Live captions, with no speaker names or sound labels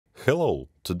Hello!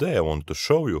 Today I want to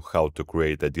show you how to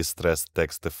create a distressed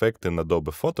text effect in Adobe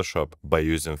Photoshop by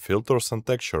using filters and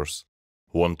textures.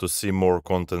 Want to see more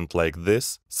content like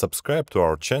this? Subscribe to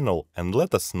our channel and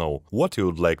let us know what you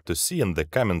would like to see in the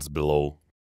comments below.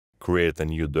 Create a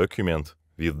new document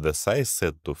with the size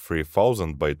set to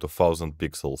 3000 by 2000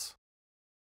 pixels.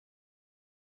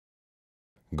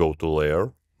 Go to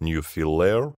Layer, New Fill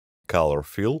Layer, Color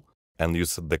Fill, and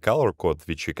use the color code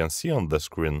which you can see on the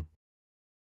screen.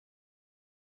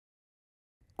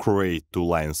 Create two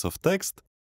lines of text,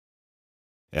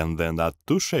 and then add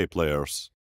two shape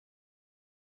layers.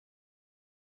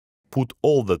 Put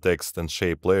all the text and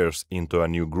shape layers into a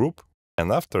new group,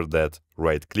 and after that,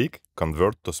 right-click,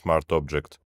 Convert to Smart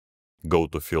Object. Go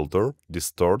to Filter,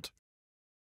 Distort,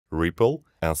 Ripple,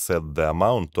 and set the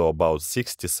amount to about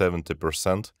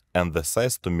 60–70% and the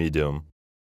size to medium.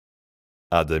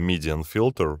 Add a median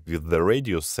filter with the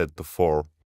radius set to 4.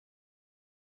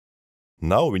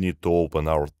 Now we need to open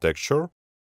our texture,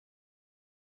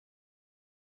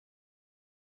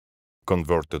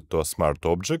 convert it to a smart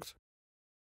object,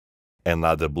 and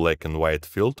add a black and white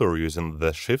filter using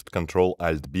the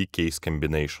Shift-Ctrl-Alt-B case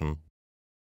combination.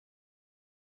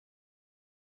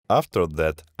 After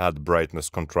that, add brightness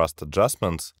contrast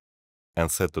adjustments and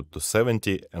set it to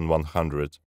 70 and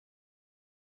 100.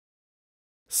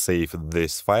 Save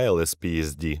this file as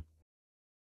PSD.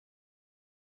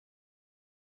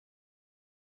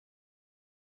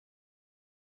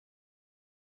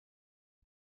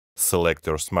 Select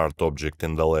your smart object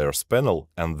in the Layers panel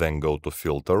and then go to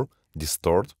Filter,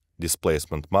 Distort,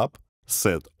 Displacement Map,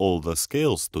 set all the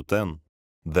scales to 10.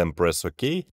 Then press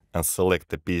OK and select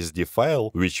the PSD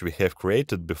file which we have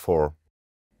created before.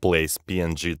 Place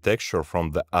PNG texture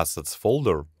from the Assets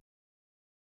folder.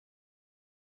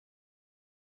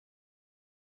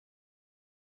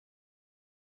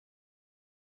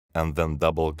 And then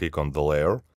double-click on the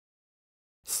layer.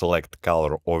 Select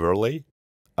Color Overlay.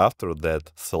 After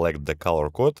that, select the color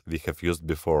code we have used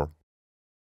before.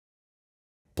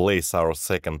 Place our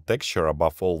second texture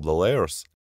above all the layers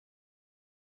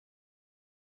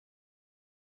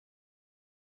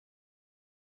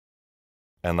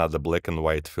and add a black and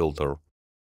white filter.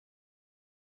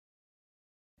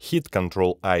 Hit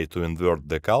Ctrl-I to invert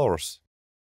the colors,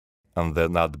 and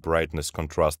then add brightness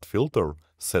contrast filter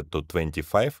set to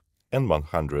 25 and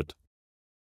 100.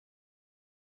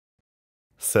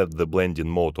 Set the blending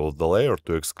mode of the layer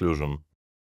to exclusion.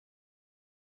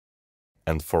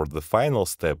 And for the final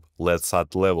step, let's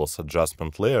add levels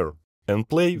adjustment layer and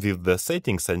play with the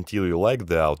settings until you like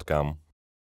the outcome.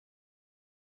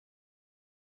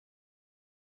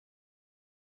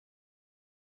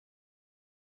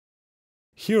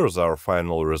 Here's our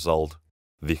final result.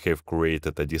 We have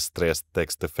created a distressed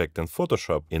text effect in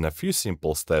Photoshop in a few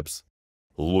simple steps.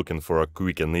 Looking for a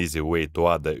quick and easy way to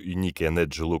add a unique and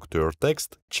edgy look to your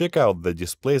text? Check out the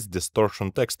Displaced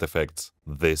Distortion text effects.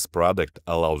 This product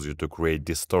allows you to create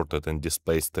distorted and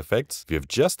displaced effects with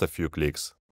just a few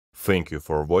clicks. Thank you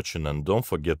for watching and don't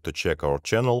forget to check our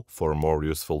channel for more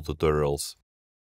useful tutorials.